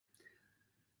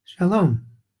Shalom.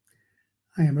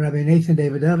 I am Rabbi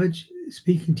Davidovich,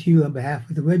 speaking to you on behalf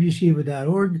of the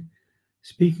webyeshiva.org,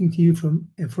 speaking to you from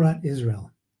Efrat, Israel.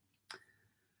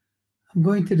 I'm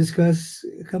going to discuss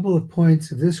a couple of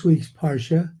points of this week's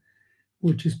Parsha,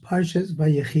 which is Parsha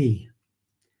Vayechi.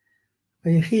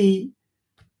 Vayechi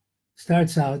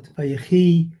starts out,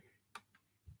 Vayechi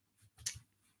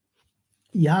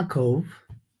Jacob,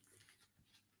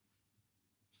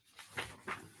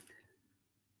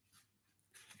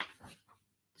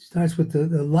 starts with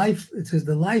the life, it says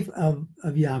the life of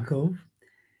Yaakov,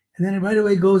 and then it right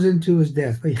away goes into his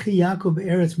death. Vayechi Yaakov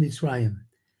Eretz Mitzrayim.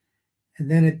 And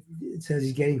then it says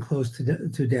he's getting close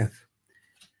to death.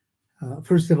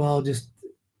 First of all, just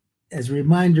as a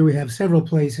reminder, we have several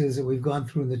places that we've gone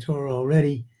through in the Torah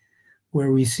already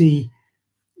where we see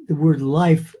the word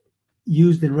life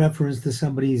used in reference to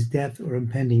somebody's death or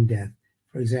impending death.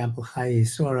 For example, Chaye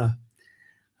Sora,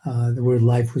 the word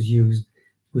life was used.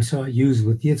 We saw it used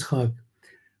with Yitzchak,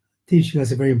 teaching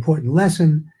us a very important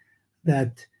lesson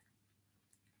that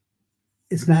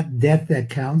it's not death that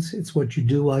counts, it's what you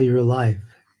do while you're alive.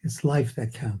 It's life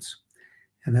that counts.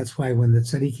 And that's why when the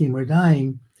tzaddikim are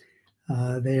dying,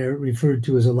 they are referred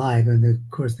to as alive. And of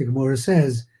course, the Gemara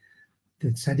says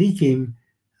that tzaddikim,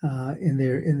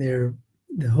 the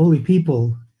holy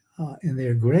people in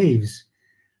their graves,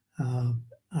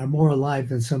 are more alive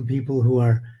than some people who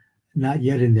are not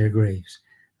yet in their graves.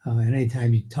 And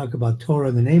anytime you talk about Torah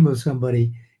in the name of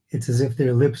somebody, it's as if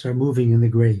their lips are moving in the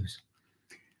graves.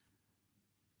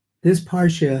 This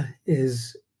Parsha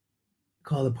is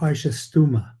called the Parsha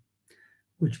Stuma,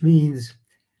 which means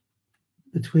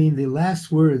between the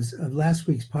last words of last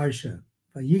week's Parsha,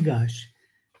 Vayigash,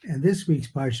 and this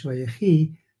week's Parsha,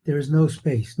 Vayechi, there is no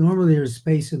space. Normally there is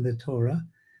space in the Torah,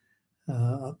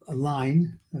 a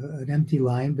line, an empty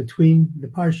line between the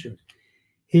Parsha.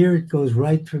 Here it goes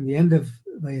right from the end of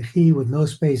Vayechi with no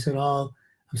space at all.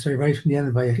 Right from the end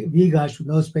of Vayigash with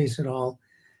no space at all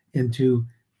into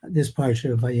this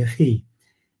Parsha of Vayechi.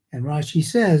 And Rashi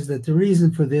says that the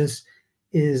reason for this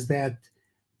is that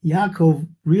Yaakov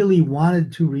really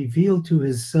wanted to reveal to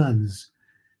his sons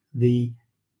the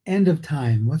end of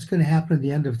time, what's going to happen at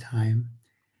the end of time,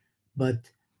 but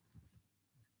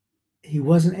he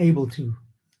wasn't able to.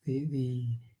 The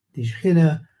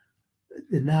Shekhinah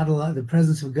did not allow, the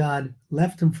presence of God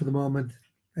left him for the moment,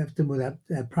 left him with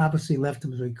that prophecy, left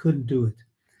him so he couldn't do it.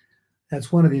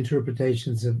 That's one of the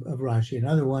interpretations of Rashi.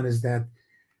 Another one is that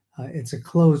it's a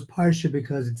closed parsha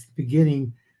because it's the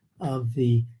beginning of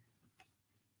the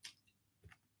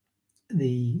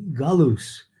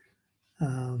galus,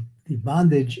 the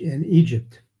bondage in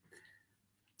Egypt.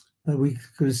 But we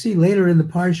could see later in the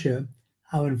parsha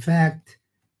how, in fact,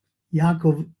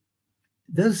 Yaakov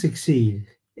does succeed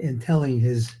in telling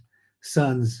his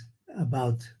sons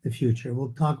about the future.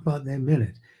 We'll talk about that in a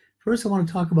minute. First, I want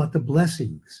to talk about the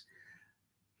blessings.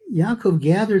 Yaakov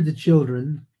gathered the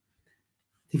children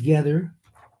together,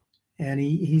 and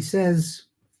he says,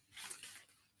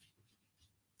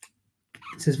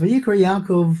 Vayikra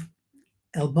Yaakov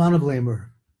el banav lemer.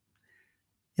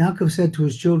 Yaakov said to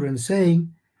his children,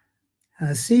 saying,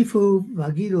 Sifu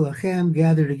vagidu lachem,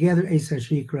 gather together, Eis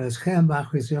hashikra eschem,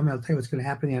 b'achris yom, I'll tell you what's going to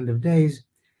happen at the end of days.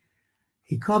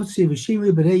 He comes to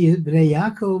V'shimi b'nei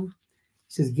Yaakov. He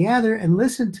says, gather and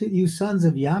listen to you sons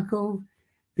of Yaakov,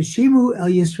 V'shimu el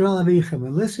Yisrael avichem,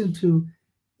 and listen to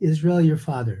Israel your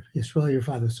father, Yisrael your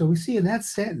father. So we see in that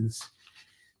sentence,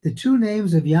 the two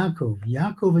names of Yaakov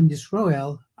and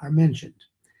Yisrael, are mentioned.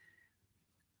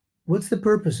 What's the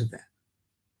purpose of that?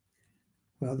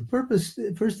 Well, the purpose,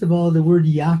 first of all, the word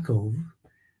Yaakov.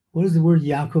 What does the word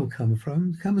Yaakov come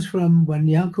from? It comes from when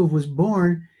Yaakov was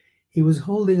born, he was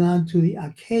holding on to the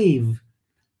akev,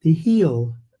 the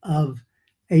heel of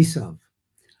Esav.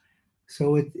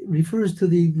 So it refers to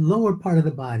the lower part of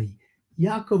the body.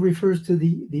 Yaakov refers to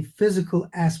the physical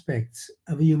aspects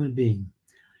of a human being.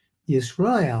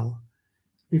 Yisrael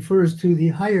refers to the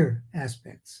higher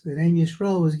aspects. The name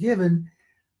Yisrael was given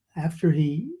after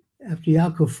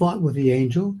Yaakov fought with the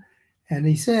angel, and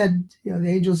he said, the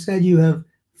angel said, you have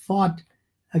fought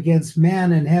against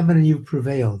man and heaven and you've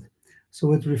prevailed.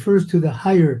 So it refers to the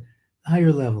higher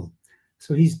level.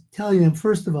 So he's telling them,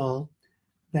 first of all,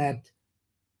 that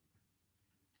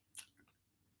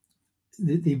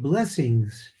the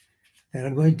blessings that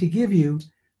I'm going to give you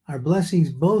are blessings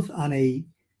both on a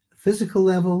physical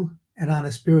level and on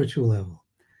a spiritual level.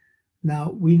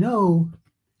 Now, we know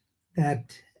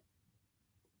that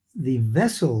the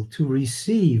vessel to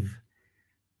receive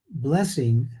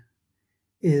blessing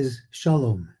is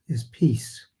shalom, is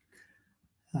peace.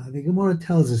 The Gemara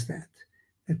tells us that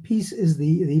peace is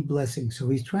the blessing. So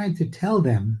he's trying to tell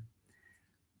them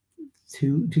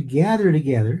to gather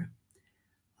together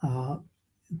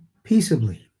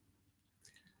peaceably.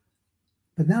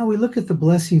 But now we look at the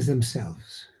blessings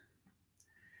themselves.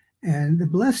 And the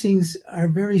blessings are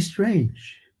very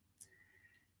strange,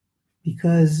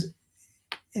 because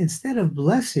instead of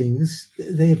blessings,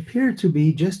 they appear to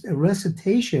be just a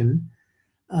recitation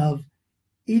of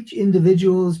each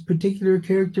individual's particular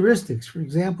characteristics. For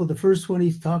example, the first one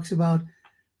he talks about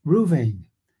Ruvain.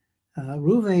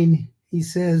 Ruvain, he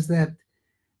says that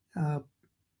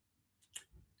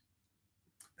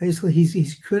basically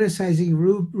he's criticizing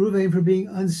Ruvain for being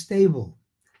unstable.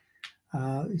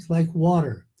 He's like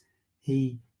water.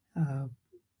 He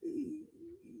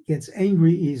gets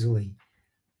angry easily.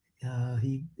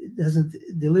 He doesn't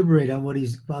deliberate on what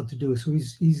he's about to do. So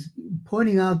he's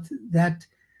pointing out that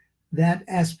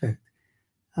aspect.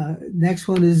 Next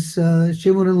one is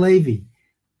Shimon and Levi.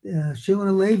 Shimon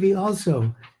and Levi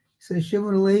also says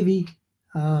Shimon and Levi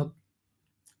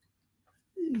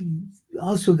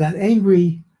also got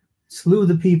angry, slew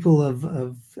the people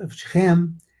of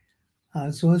Shechem.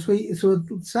 So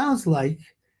it sounds like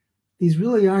these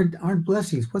really aren't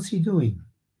blessings. What's he doing?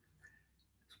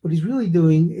 What he's really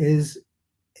doing is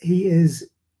he is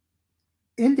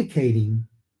indicating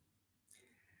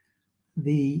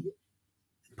the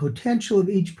potential of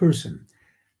each person.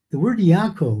 The word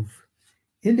Yaakov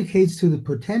indicates to the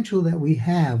potential that we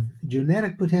have, the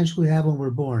genetic potential we have when we're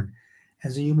born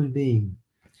as a human being.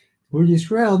 The word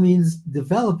Yisrael means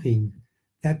developing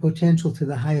that potential to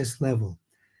the highest level.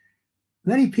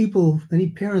 Many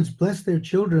parents bless their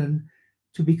children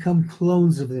to become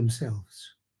clones of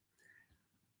themselves.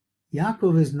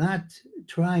 Yaakov is not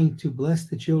trying to bless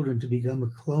the children to become a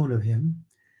clone of him,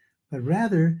 but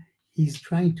rather he's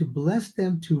trying to bless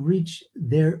them to reach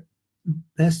their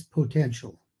best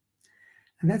potential.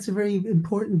 And that's a very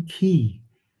important key.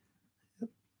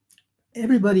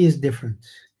 Everybody is different.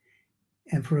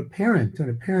 And for a parent, when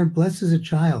a parent blesses a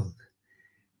child,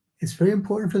 it's very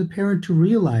important for the parent to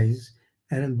realize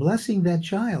that in blessing that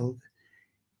child,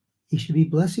 he should be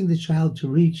blessing the child to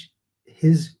reach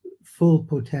his full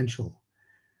potential.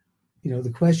 You know,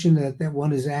 the question that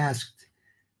one is asked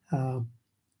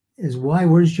is, why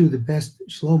weren't you the best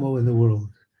Shlomo in the world?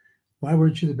 Why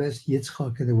weren't you the best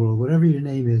Yitzchak in the world? Whatever your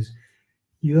name is,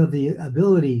 you have the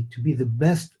ability to be the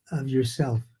best of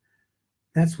yourself.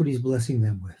 That's what he's blessing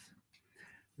them with.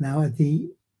 Now, as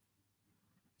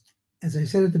I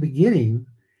said at the beginning,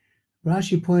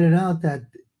 Rashi pointed out that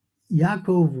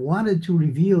Yaakov wanted to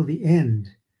reveal the end,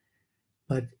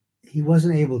 but he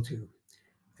wasn't able to.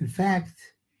 In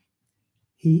fact,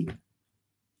 he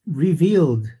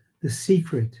revealed the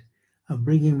secret of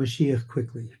bringing Mashiach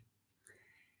quickly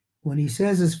when he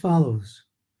says as follows: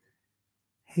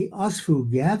 Hey Osfu,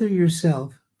 gather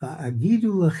yourself, va'agidu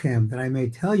lachem, that I may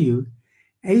tell you,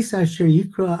 Eis asher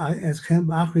yikra eschem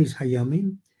b'achris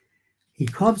hayamim,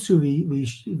 hikavtzu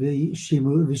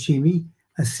v'shimi,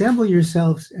 assemble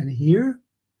yourselves and hear.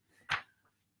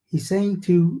 He's saying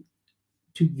to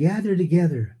gather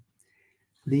together.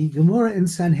 The Gemara in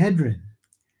Sanhedrin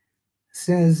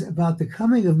says about the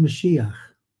coming of Mashiach,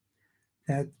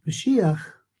 that Mashiach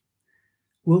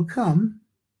will come,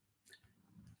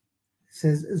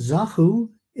 says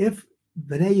Zachu, if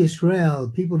Bnei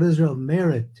Yisrael, people of Israel,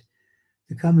 merit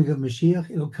the coming of Mashiach,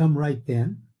 it'll come right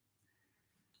then.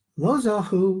 Lo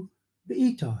Zachu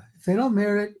be'ita. If they don't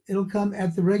merit, it'll come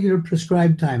at the regular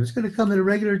prescribed time. It's going to come at a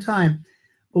regular time,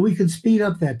 but we can speed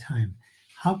up that time.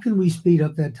 How can we speed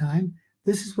up that time?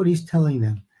 This is what he's telling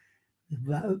them.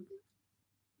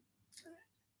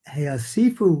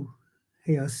 Heyasifu,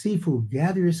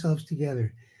 gather yourselves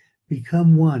together,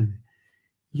 become one.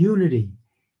 Unity.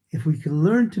 If we can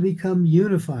learn to become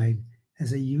unified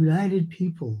as a united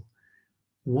people,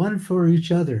 one for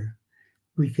each other,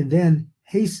 we can then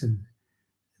hasten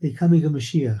the coming of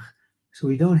Mashiach. So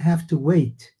we don't have to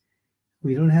wait.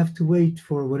 We don't have to wait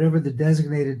for whatever the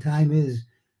designated time is.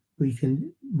 We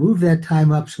can move that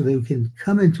time up so that we can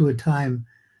come into a time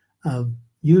of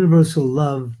universal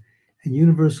love and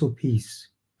universal peace.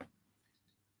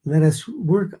 Let us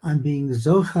work on being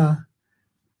Zocha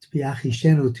to be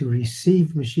Achishenu, to receive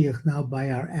Mashiach now by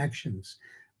our actions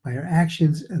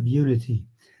of unity.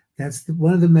 That's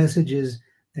one of the messages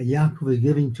that Yaakov is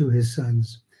giving to his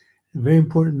sons. A very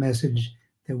important message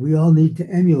that we all need to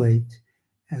emulate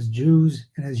as Jews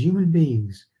and as human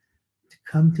beings, to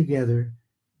come together,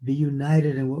 be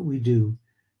united in what we do,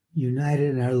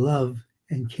 united in our love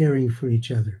and caring for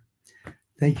each other.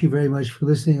 Thank you very much for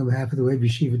listening on behalf of the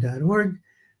webyeshiva.org.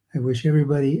 I wish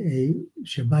everybody a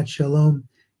Shabbat Shalom,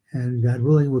 and God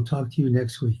willing, we'll talk to you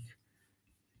next week.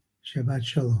 Shabbat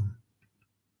Shalom.